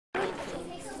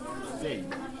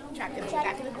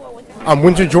I'm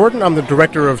Winter Jordan. I'm the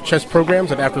Director of Chess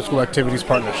Programs at After School Activities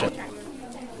Partnership.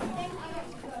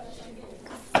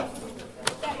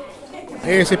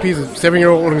 ASAP is a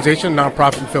 7-year-old organization,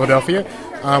 nonprofit in Philadelphia.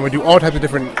 We do all types of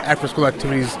different after-school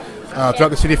activities throughout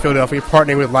the city of Philadelphia,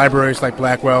 partnering with libraries like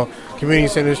Blackwell, community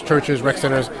centers, churches, rec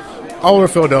centers, all over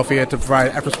Philadelphia to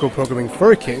provide after-school programming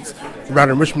for kids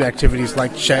around enrichment activities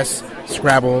like chess,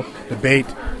 Scrabble, debate.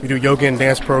 We do yoga and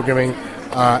dance programming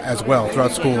as well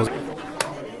throughout schools. I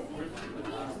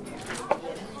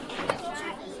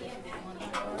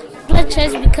play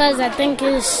chess because I think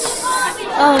it's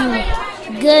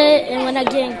good, and when I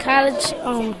get in college,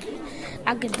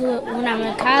 I could do it when I'm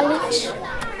in college.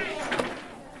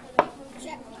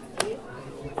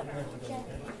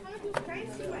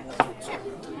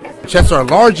 Chess is our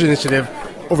large initiative,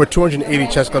 over 280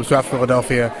 chess clubs throughout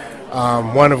Philadelphia,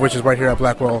 one of which is right here at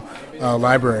Blackwell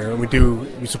Library. And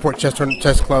we support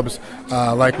chess clubs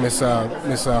like Miss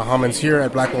Hammond's here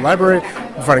at Blackwell Library,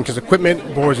 providing chess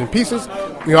equipment, boards, and pieces.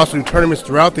 We also do tournaments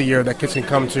throughout the year that kids can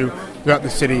come to throughout the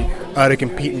city to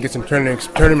compete and get some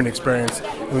tournament experience.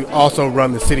 And we also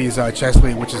run the city's chess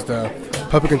league, which is the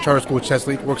public and charter school chess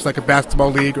league. It works like a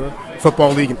basketball league or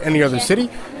football league in any other city,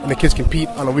 and the kids compete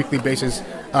on a weekly basis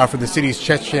for the city's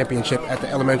chess championship at the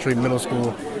elementary, middle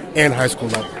school, and high school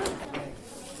level.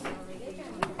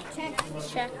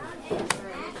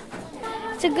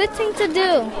 It's a good thing to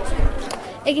do.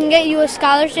 It can get you a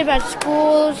scholarship at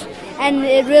schools, and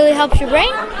it really helps your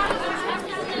brain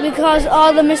because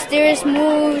all the mysterious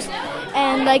moves,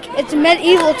 and like it's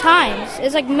medieval times.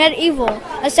 It's like medieval,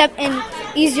 except in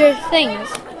easier things.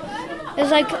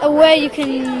 It's like a way you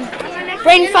can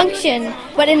brain function,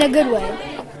 but in a good way.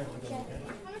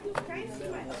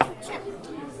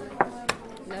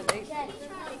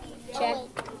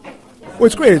 Well,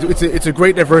 it's great. It's a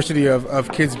great diversity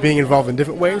of kids being involved in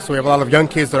different ways. So we have a lot of young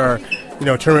kids that are,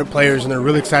 tournament players, and they're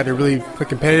really excited to really play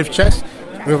competitive chess.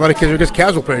 And we have a lot of kids who are just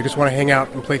casual players, just want to hang out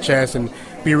and play chess and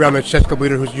be around their chess club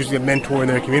leader who's usually a mentor in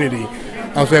their community.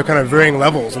 So we have kind of varying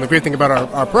levels. And the great thing about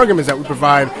our program is that we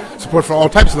provide support for all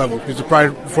types of levels. We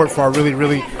provide support for our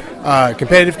really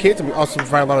competitive kids, and we also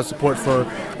provide a lot of support for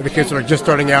the kids that are just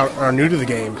starting out or are new to the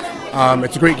game.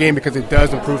 It's a great game because it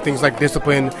does improve things like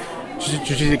discipline,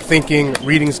 strategic thinking,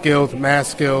 reading skills, math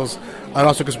skills. It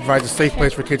also just provides a safe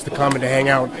place for kids to come and to hang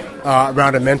out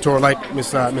around a mentor like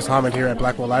Miss Hammond here at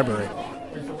Blackwell Library.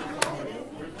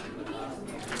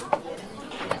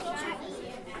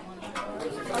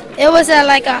 It was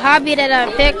like a hobby that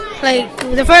I picked. Like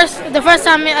the first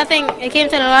time I think it came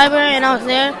to the library and I was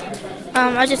there,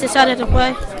 I just decided to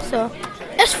play. So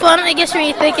it's fun. It gets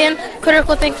me thinking,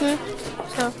 critical thinking.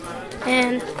 So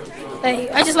and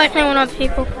I just like playing with other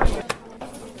people.